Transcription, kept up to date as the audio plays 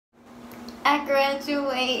I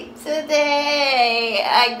graduate today.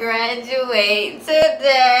 I graduate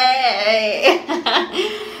today.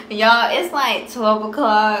 Y'all, it's like 12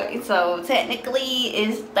 o'clock. So technically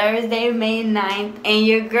it's Thursday, May 9th. And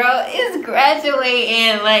your girl is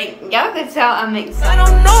graduating. Like, y'all can tell I'm excited. I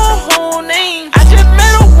don't know her whole name. I just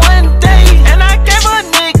met her one day. And I gave her a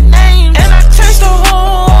nickname. And I changed the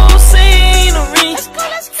whole scenery.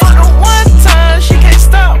 For the one time she can't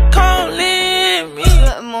stop calling me.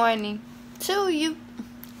 Good morning to you.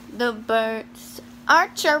 The birds are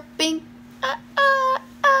chirping.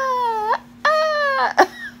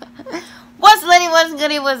 What's litty, what's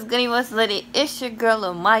goody, what's goody, what's litty? It's your girl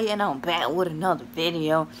Amaya and I'm back with another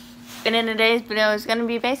video. And in today's video it's gonna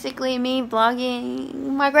be basically me vlogging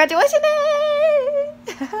my graduation day.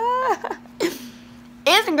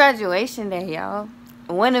 It's graduation day, y'all.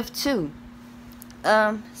 One of two.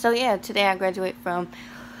 So yeah, today I graduate from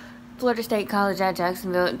Florida State College at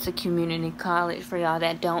Jacksonville. It's a community college for y'all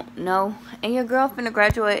that don't know. And your girl finna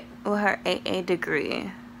graduate with her AA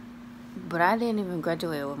degree. But I didn't even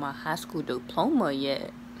graduate with my high school diploma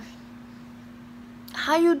yet.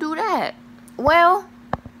 How you do that? Well,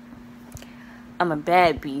 I'm a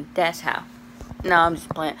bad bee. That's how. No, I'm just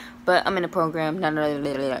playing. But I'm in a program.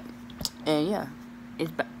 And yeah,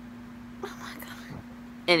 it's bad. Oh my god.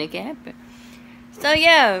 And it can happen. So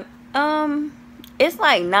yeah, it's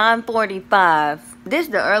like 9:45. This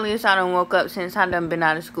is the earliest I done woke up since I done been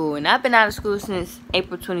out of school. And I've been out of school since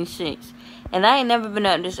April 26th. And I ain't never been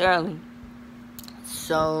up this early.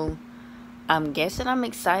 So, I'm guessing I'm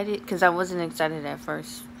excited. Because I wasn't excited at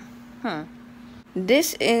first.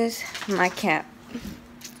 This is my cap.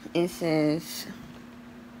 It says,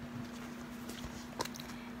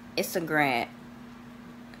 it's a grant.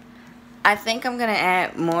 I think I'm going to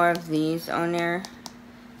add more of these on there.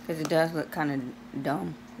 Because it does look kind of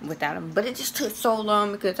dumb without them. But it just took so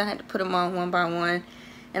long because I had to put them on one by one.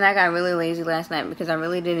 And I got really lazy last night because I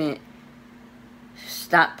really didn't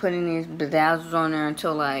stop putting these bedazzles on there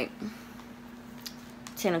until like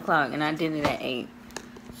 10 o'clock. And I did it at 8.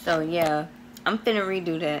 So yeah, I'm finna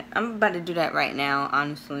redo that. I'm about to do that right now,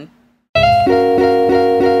 honestly.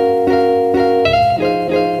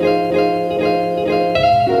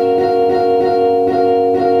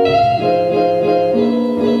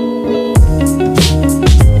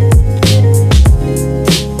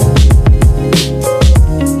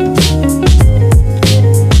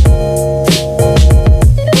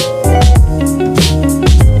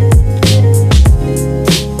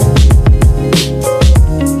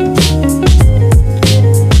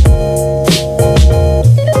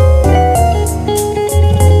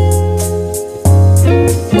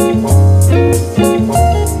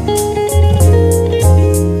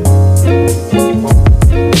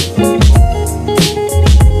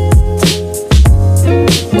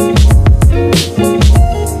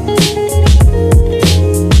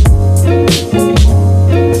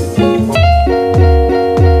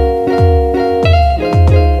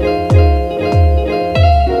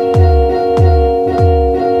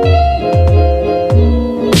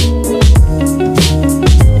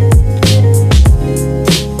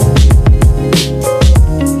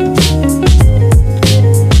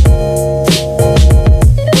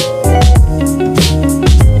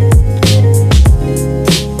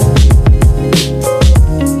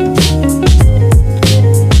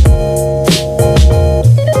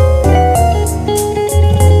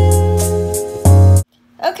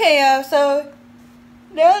 Okay, y'all, so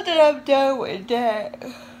now that I'm done with that,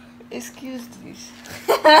 excuse me.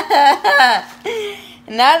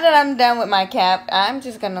 Now that I'm done with my cap, I'm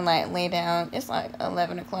just gonna like lay down. It's like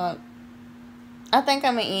 11 o'clock. I think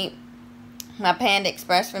I'm gonna eat my Panda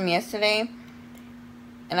Express from yesterday.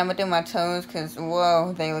 And I'm gonna do my toes because,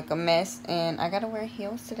 whoa, they look a mess. And I gotta wear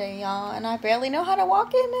heels today, y'all. And I barely know how to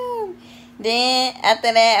walk in them. Then,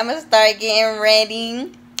 after that, I'm gonna start getting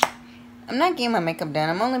ready. I'm not getting my makeup done.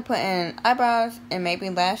 I'm only putting eyebrows and maybe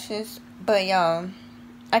lashes. But, y'all,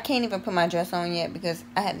 I can't even put my dress on yet because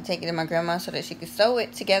I had to take it to my grandma so that she could sew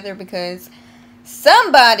it together because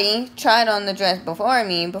somebody tried on the dress before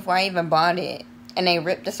me, before I even bought it. And they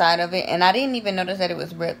ripped the side of it. And I didn't even notice that it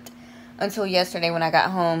was ripped until yesterday when I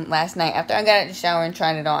got home last night after I got out of the shower and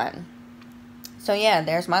tried it on. So, yeah,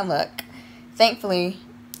 there's my look. Thankfully,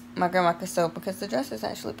 my grandma could sew because the dress is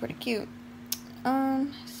actually pretty cute.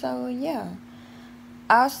 So yeah,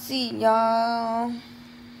 I'll see y'all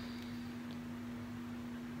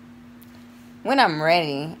when I'm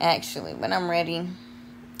ready, actually, when I'm ready,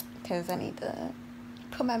 because I need to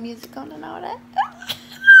put my music on and all that.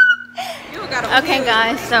 Okay,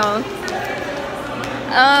 guys, so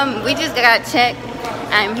we just got checked.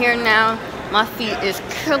 I'm here now. My feet is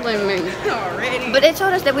killing me. But they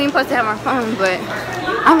told us that we ain't supposed to have our phone, but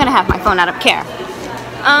I'm gonna have my phone out of care.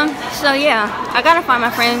 So yeah, I gotta find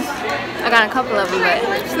my friends. I got a couple of them, but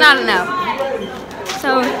it's not enough.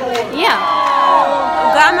 So yeah.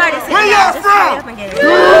 Where y'all from? Don't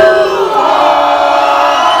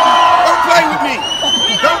play with me.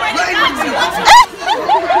 Don't play with me.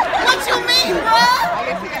 What you mean, bro?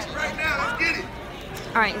 Right now, let's get it.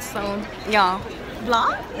 Alright, so y'all.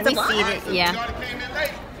 Vlog? We seated, yeah.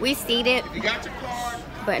 We seated,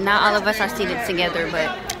 but not all of us are seated together,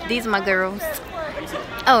 but these are my girls.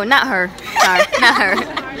 Oh, not her. Sorry, not her.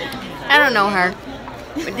 I don't know her.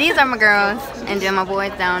 But these are my girls, and then my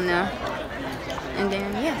boys down there. And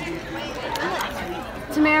then, yeah.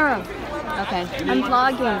 Tamara. Okay, I'm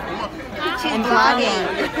vlogging. I'm vlogging.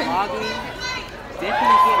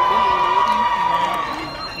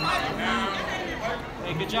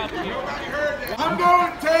 Hey, good job, kid. I'm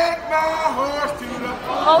gonna take my horse to the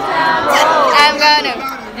I'm gonna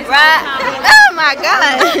ride. Oh my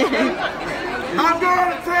God. I'm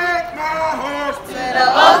gonna take my horse to the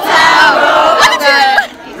Old Town Road. I'm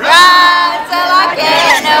gonna ride till I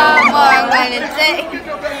can't no more. I'm gonna take.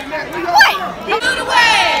 What? Do the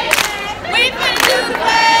wave. We finna do the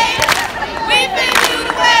wave. We finna do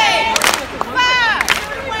the wave. 5,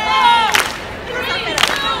 4, 3,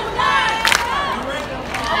 2, 1.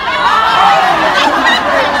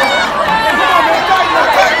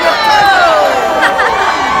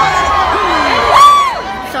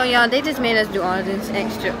 So y'all, they just made us do all this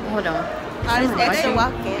extra. Hold on. All this extra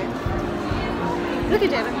walking. Look at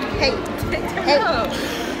that. Hey.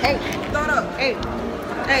 Hey. Throw it up. Hey.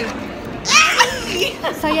 Hey.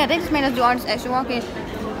 So yeah, they just made us do all this extra walking.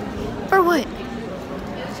 For what?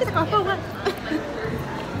 She's like, for what?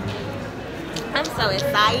 I'm so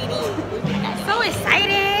excited. So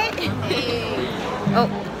excited. Oh.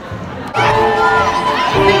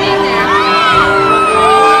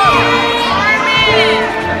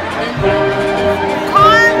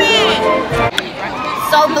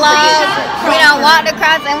 So vlog, we done walked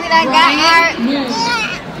across and we done got art.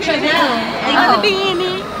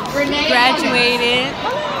 Graduated.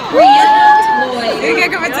 You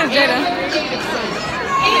can't come into Jada.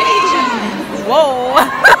 Whoa.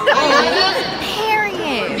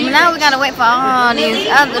 Period. Now we gotta wait for all these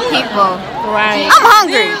other people. Right. I'm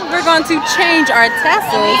hungry. We're going to change our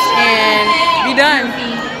tassels and be done.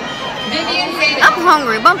 I'm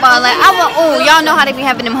hungry. Bump all that. I want. Oh, y'all know how they be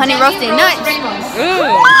having them honey roasted nuts.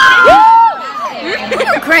 Ooh.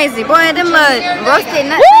 Crazy boy, them little roasted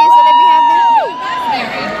nuts things that they be having.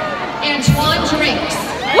 Antoine drinks.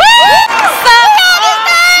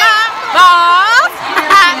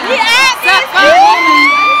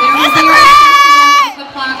 The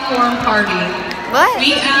platform party. What?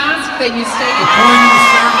 We ask that you stay.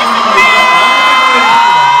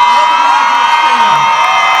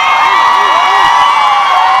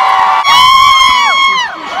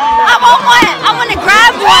 I want one. I want to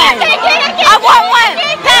grab one. I want one.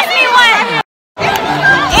 Pass me one.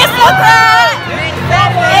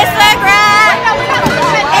 Instagram.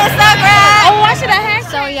 Oh, why should I have?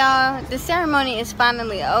 So y'all, the ceremony is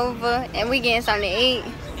finally over and we getting something to eat.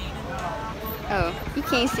 Oh, you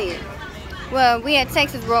can't see it. Well, we at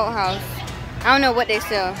Texas Roadhouse. I don't know what they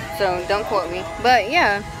sell, so don't quote me. But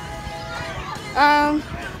yeah.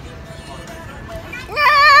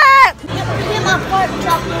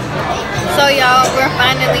 So y'all, we're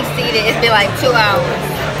finally seated. It's been like 2 hours.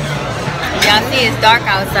 Y'all see it's dark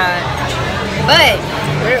outside. But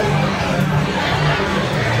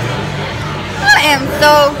I am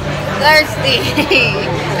so thirsty.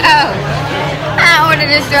 Oh, I ordered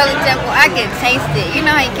this Shirley Temple. I can taste it. You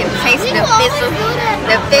know how you can taste the fizzle?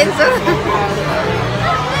 The fizzle?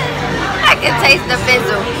 I can taste the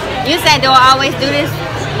fizzle. You said, do I always do this?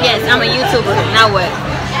 Yes, I'm a YouTuber. Now what?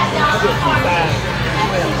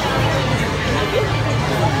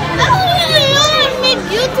 Make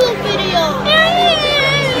YouTube videos.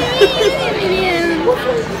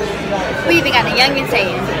 We even got the youngins'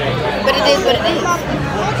 hands. But it is what it is.